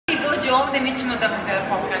ovde, mi ćemo da vam ga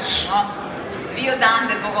pokažemo. Vi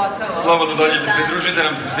odande pogotovo. Slobodno dođete, pridružite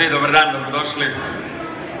nam se svi, dobar dan, dobrodošli.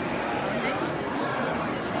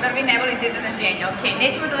 Dar vi ne volite iznenađenja, okej,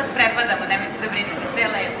 nećemo da vas prepadamo, nemojte da brinete, sve je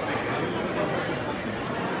lepo.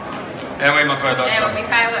 Evo ima ko je došao. Evo,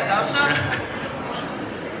 Mihajlo je došao.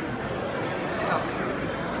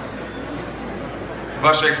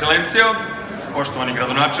 Vaša ekscelencijo, poštovani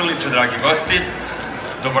gradonačelniče, dragi gosti,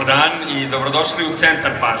 dobar dan i dobrodošli u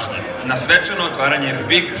centar pažnje na svečano otvaranje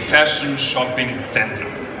Big Fashion Shopping centra.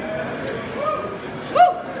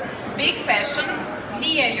 Big Fashion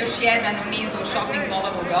nije još jedan u nizu shopping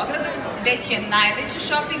mallova u Beogradu, već je najveći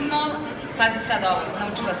shopping mall, pazi sad ovo,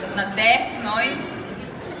 naučila sam, na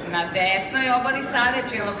desnoj obali Save,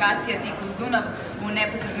 čija lokacija tik uz Dunav u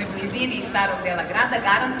neposrednoj blizini iz starog dela grada,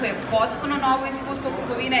 garantuje potpuno novo iskustvo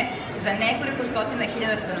kupovine za nekoliko stotina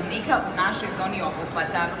hiljada stanovnika u našoj zoni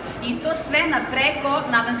obuhvata. I to sve na preko,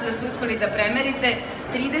 nadam se da ste uspeli da premerite,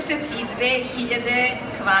 32.000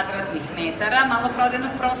 kvadratnih metara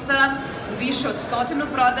maloprodajnog prostora u više od 100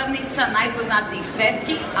 prodavnica najpoznatijih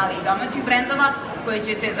svetskih, ali i domaćih brendova koje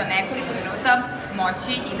ćete za nekoliko minuta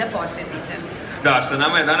moći i da posetite. Da, sa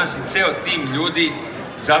nama je danas i ceo tim ljudi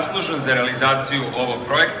zaslužan za realizaciju ovog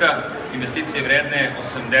projekta, investicije vredne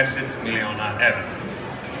 80 miliona evra.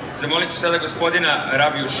 Zamolit ću sada gospodina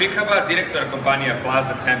Rabiju Šikaba, direktora kompanija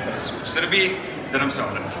Plaza Centra u Srbiji, da nam se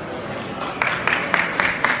obrati.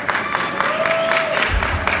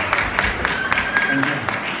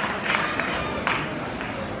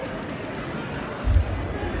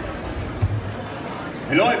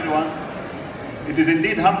 Hello everyone. It is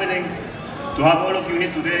indeed humbling to have all of you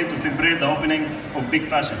here today to celebrate the opening of Big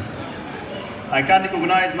Fashion. I can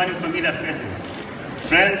recognize many familiar faces.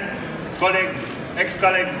 Friends, colleagues,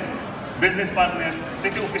 ex-colleagues, business partners,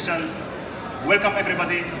 city officials. Welcome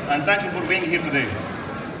everybody and thank you for being here today.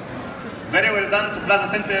 Very well done to Plaza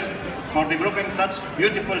Centers for developing such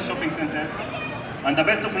beautiful shopping center, and the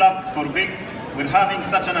best of luck for Big with having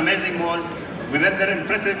such an amazing mall within their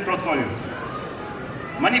impressive portfolio.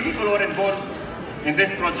 Many people were involved in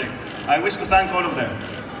this project. I wish to thank all of them.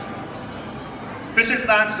 Special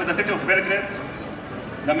thanks to the city of Belgrade,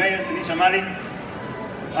 the mayor Sinisha Mali,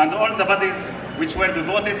 and all the bodies which were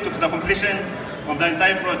devoted to the completion of the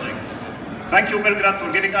entire project. Thank you, Belgrade,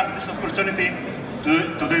 for giving us this opportunity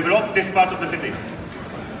to develop this part of the city.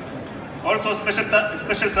 Also,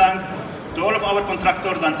 special thanks to all of our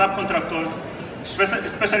contractors and subcontractors,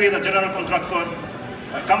 especially the general contractor,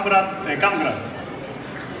 Camgrad.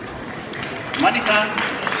 Many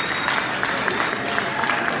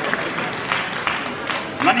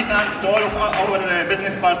thanks to all of our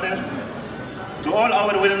business partners, to all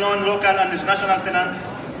our well-known local and international tenants.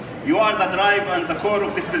 You are the drive and the core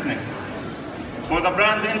of this business. For the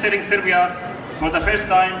brands entering Serbia for the first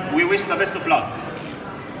time, we wish the best of luck.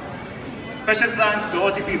 Special thanks to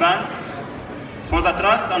OTP Bank for the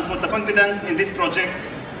trust and for the confidence in this project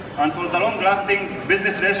and for the long-lasting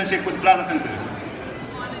business relationship with Plaza Centers.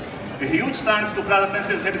 A huge thanks to Plaza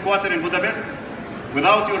Centers headquarters in Budapest.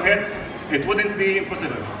 Without your help, it wouldn't be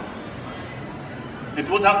possible. It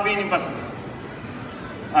would have been impossible.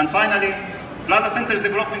 And finally, Plaza Centers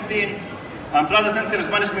development team and Plaza Centers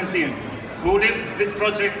management team, who lived this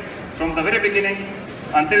project from the very beginning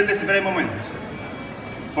until this very moment.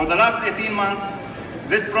 For the last 18 months,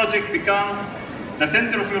 this project became the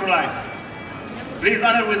center of your life. Please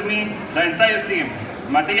honor with me the entire team.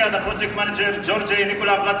 Matija, the project manager, George,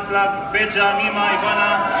 Nikola, Vladislav, Peja, Mima, Ivana,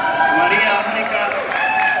 Maria, Monica,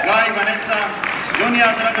 Guy, Vanessa, Dunia,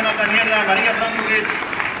 Dragana, Daniela, Maria Frankovic,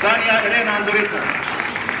 Sania, Elena, and Zorica.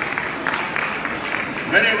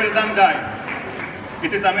 Very well done, guys.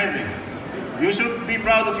 It is amazing. You should be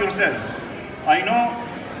proud of yourself. I know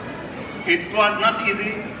it was not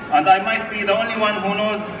easy, and I might be the only one who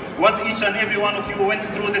knows what each and every one of you went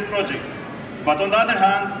through this project. But on the other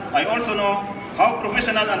hand, I also know how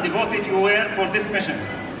professional and devoted you were for this mission,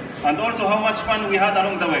 and also how much fun we had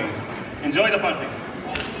along the way. Enjoy the party.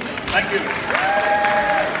 Thank you.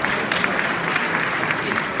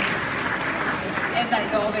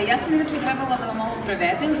 Ja sam inače trebala da vam ovo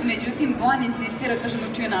prevedem, međutim Bojan insistira, kaže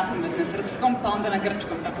da čuje napamet na srpskom, pa onda na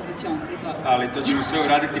grčkom, tako da će on se izvoli. Ali to ćemo sve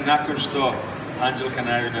uraditi nakon što Anđelka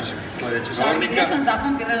najavi našeg sledećeg govornika. Ja sam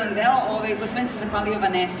zapamtila jedan deo, gospodin se zahvalio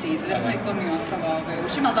Vanesi, izvesno i to mi je ostalo u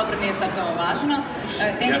ušima, ali dobro, nije sad to važno.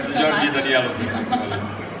 Ja sam Đorđe i Danijelo zapamtila.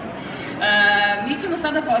 Mi ćemo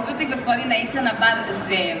sada pozvati gospodina Itana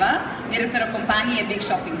Barzeva, direktora kompanije Big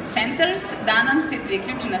Shopping Centers, da nam se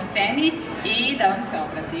priključi na sceni i da vam se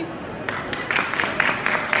obrati.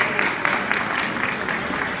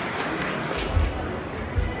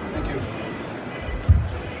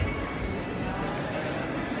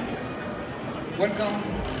 Welcome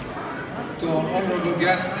to our honorable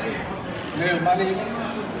guest, Mayor Mali,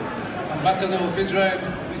 Ambassador of Israel,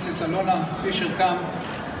 Mrs. Alona Fisher-Kam,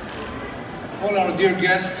 all our dear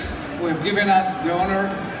guests who have given us the honor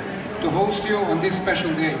to host you on this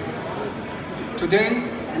special day. Today,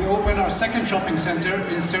 we open our second shopping center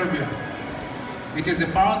in Serbia. It is a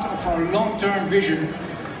part of our long-term vision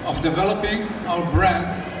of developing our brand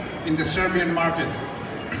in the Serbian market.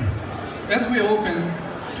 As we open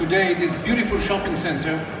today this beautiful shopping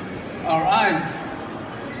center, our eyes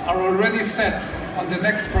are already set on the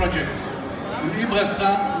next project, on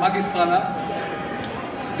Ibrastra Magistrala.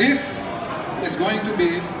 This is going to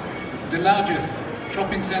be the largest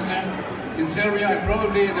shopping center in Serbia and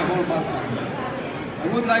probably in the whole Balkan. I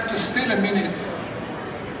would like to steal a minute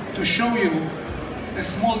to show you a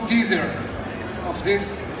small teaser of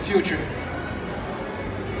this future.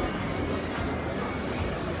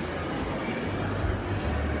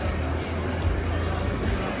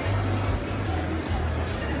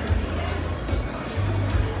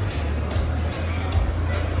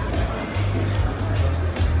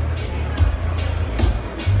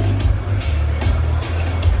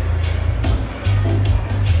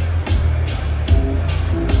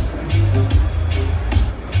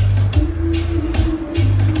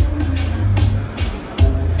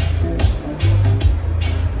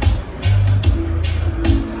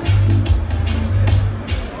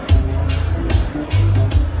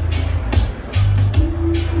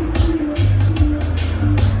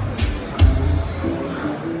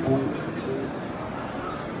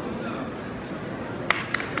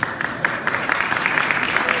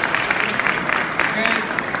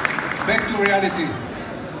 Back to reality.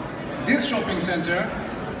 This shopping center,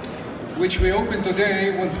 which we opened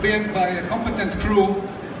today, was built by a competent crew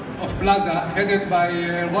of Plaza, headed by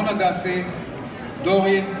Rona Dassi,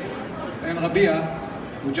 Dori, and Rabia,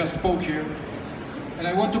 who just spoke here. And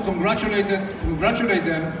I want to congratulate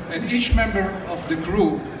them and each member of the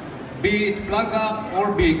crew, be it Plaza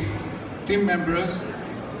or Big team members,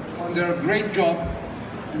 on their great job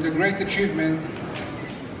and the great achievement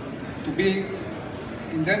to be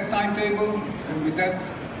in that timetable and with that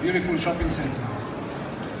beautiful shopping center.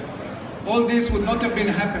 All this would not have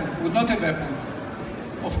happened,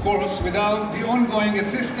 of course, without the ongoing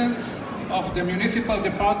assistance of the municipal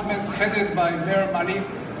departments headed by Mayor Mali.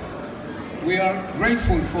 We are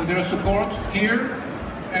grateful for their support here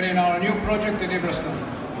and in our new project in Ibrastra.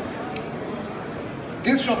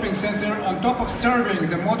 This shopping center, on top of serving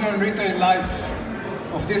the modern retail life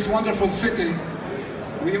of this wonderful city,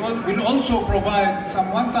 we will also provide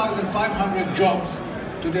some 1,500 jobs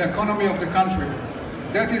to the economy of the country.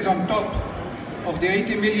 That is on top of the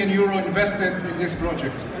 80 million euro invested in this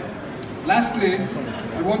project. Lastly,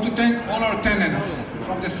 I want to thank all our tenants,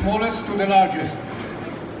 from the smallest to the largest.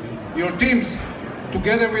 Your teams,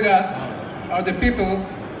 together with us, are the people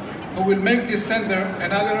who will make this center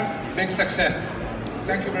another big success.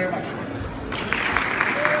 Thank you very much.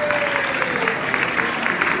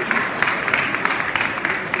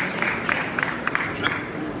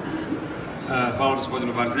 Hvala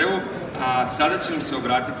gospodinu Barzevu. A sada će nam se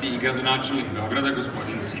obratiti i gradonačelnik Beograda,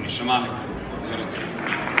 gospodin Siniša Mali. Izvolite.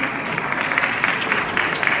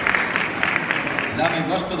 Dame i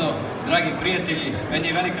gospodo, dragi prijatelji, meni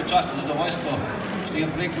je velika čast i zadovoljstvo što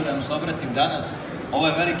imam priliku da vam se obratim danas. Ovo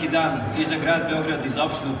je veliki dan i za grad Beograd i za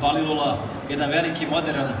opštinu Palilula, jedan veliki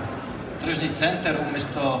modern tržni centar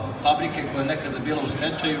umjesto fabrike koja je nekada bila u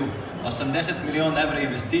stečaju, 80 miliona evra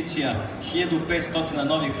investicija, 1500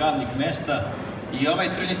 novih radnih mesta i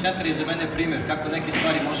ovaj tržni centar je za mene primjer kako neke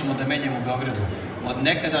stvari možemo da menjamo u Beogradu. Od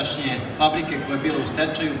nekadašnje fabrike koja je bila u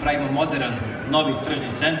stečaju pravimo modern, novi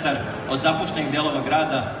tržni centar, od zapuštenih delova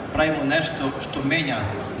grada pravimo nešto što menja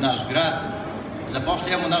naš grad,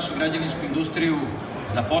 zapošljavamo našu građevinsku industriju,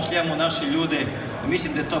 zapošljavamo naše ljude i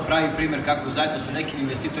mislim da je to pravi primjer kako zajedno sa nekim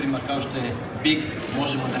investitorima kao što je Big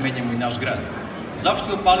možemo da menjamo i naš grad. Za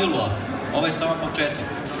opštinu Palilula ovo je samo početak.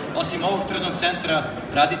 Osim ovog tržnog centra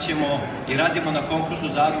radit ćemo i radimo na konkursu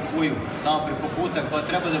za Adu Huju, samo preko puta koja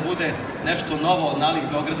treba da bude nešto novo nalik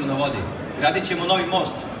Beogradu na vodi. Radit ćemo novi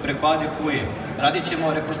most preko Ade Huje, radit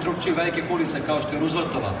ćemo rekonstrukciju velikih ulica kao što je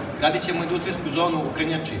Rooseveltova, radit ćemo industrijsku zonu u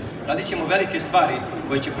Krnjači, radit ćemo velike stvari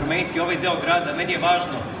koje će promeniti ovaj deo grada. Meni je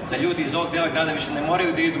važno da ljudi iz ovog dela grada više ne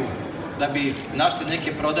moraju da idu da bi našli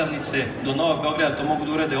neke prodavnice do Novog Beograda, to mogu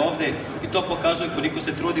da urade ovde i to pokazuje koliko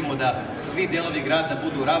se trudimo da svi delovi grada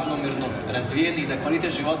budu ravnomerno razvijeni i da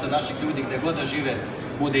kvalitet života naših ljudi gde god da žive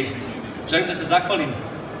bude isti. Želim da se zahvalim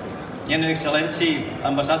njenoj ekscelenciji,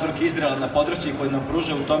 ambasadorki Izraela na podršci koji nam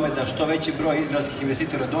pruža u tome da što veći broj izraelskih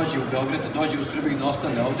investitora dođe u Beograd, dođe u Srbiju i da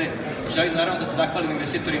ostane ovde. Želim naravno da se zahvalim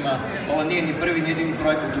investitorima, ovo nije ni prvi, ni jedini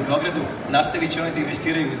projekat u Beogradu, nastavit će oni da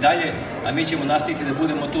investiraju i dalje, a mi ćemo nastaviti da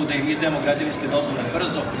budemo tu, da im izdajemo građevinske dozvole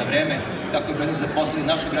brzo, na vreme, kako bi oni zaposlili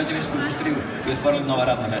našu građevinsku industriju i otvorili nova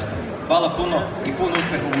radna mesta. Hvala puno i puno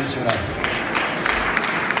uspeha u budućem radu.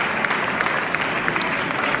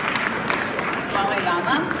 Hvala i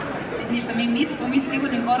vama. Ništa, mi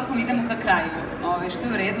sigurnim korakom idemo ka kraju, što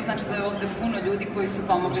je u redu, znači da je ovde puno ljudi koji su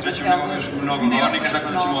pomogli da se ovo... Imamo još mnogo govornika,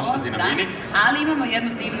 tako da ćemo ostati na bini. Ali imamo jednu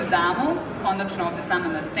divnu damu, konačno ovde s nama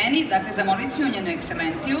na sceni, dakle zamolit ću njenu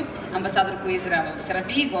ekscelenciju, ambasadorku Izraela u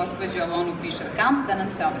Srbiji, gospođu Alonu Fischer-Kam, da nam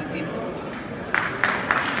se obrati.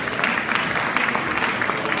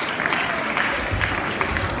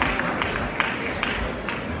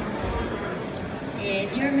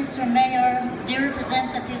 Dear Mr. Mayor, dear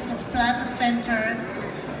representatives of Plaza Center,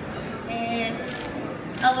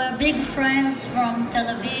 our big friends from Tel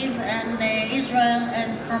Aviv and Israel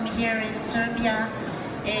and from here in Serbia,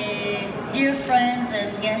 dear friends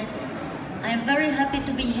and guests, I am very happy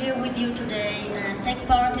to be here with you today and take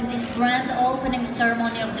part in this grand opening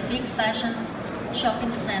ceremony of the big fashion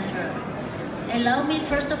shopping center. Allow me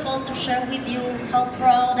first of all to share with you how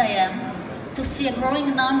proud I am to see a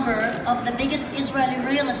growing number of the biggest Israeli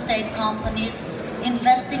real estate companies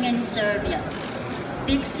investing in Serbia,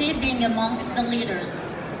 Big C being amongst the leaders.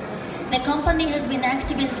 The company has been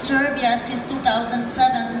active in Serbia since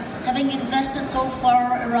 2007, having invested so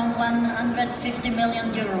far around 150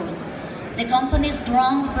 million euros. The company's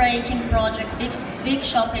groundbreaking project, Big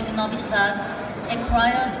Shopping Novi Sad,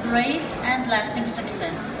 acquired great and lasting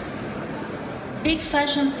success. Big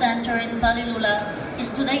Fashion Center in Palilula is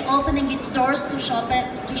today opening its doors to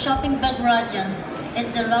shopping Belgradians as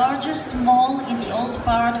the largest mall in the old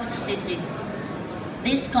part of the city.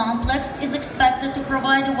 This complex is expected to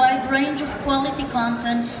provide a wide range of quality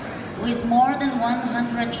contents with more than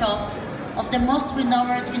 100 shops of the most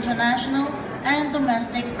renowned international and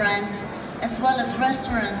domestic brands, as well as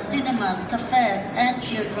restaurants, cinemas, cafes, and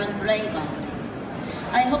children's playground.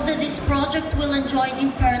 I hope that this project will enjoy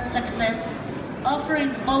impaired success,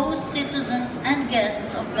 offering both citizens and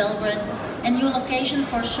guests of Belgrade a new location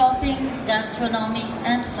for shopping, gastronomy,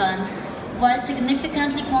 and fun, while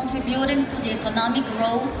significantly contributing to the economic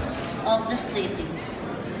growth of the city.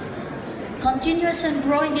 Continuous and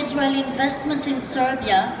growing Israeli investments in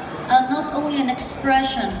Serbia are not only an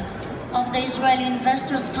expression of the Israeli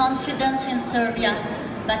investors' confidence in Serbia,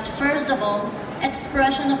 but first of all,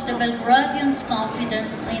 expression of the Belgradians'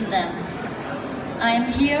 confidence in them. I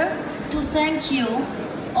am here to thank you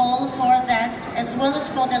all for that, as well as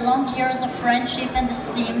for the long years of friendship and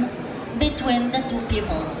esteem between the two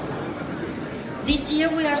peoples. This year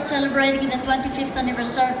we are celebrating the 25th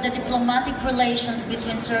anniversary of the diplomatic relations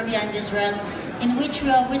between Serbia and Israel, in which we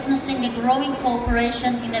are witnessing a growing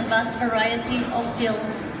cooperation in a vast variety of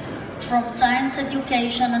fields, from science,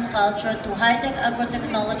 education and culture to high-tech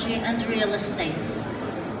agrotechnology and real estates.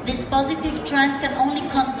 This positive trend can only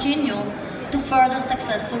continue to further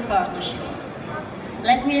successful partnerships.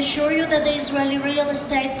 Let me assure you that the Israeli real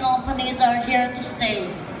estate companies are here to stay.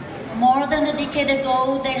 More than a decade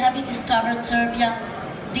ago, they have discovered Serbia,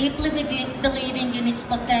 deeply believing in its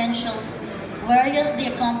potentials, whereas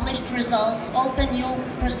the accomplished results open new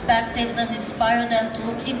perspectives and inspire them to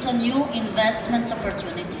look into new investment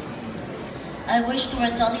opportunities. I wish to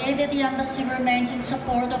retaliate that the embassy remains in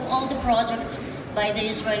support of all the projects by the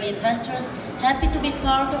Israeli investors, happy to be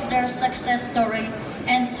part of their success story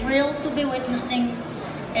and thrilled to be witnessing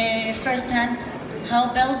firsthand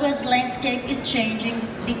how Belgrade's landscape is changing,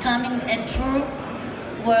 becoming a true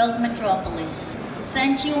world metropolis.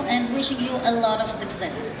 Thank you and wishing you a lot of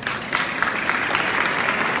success.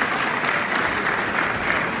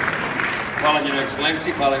 Hvala njenoj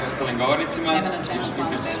ekscelenciji, hvala i ostalim govornicima. Nema na čemu,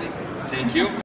 hvala tebi. Thank you.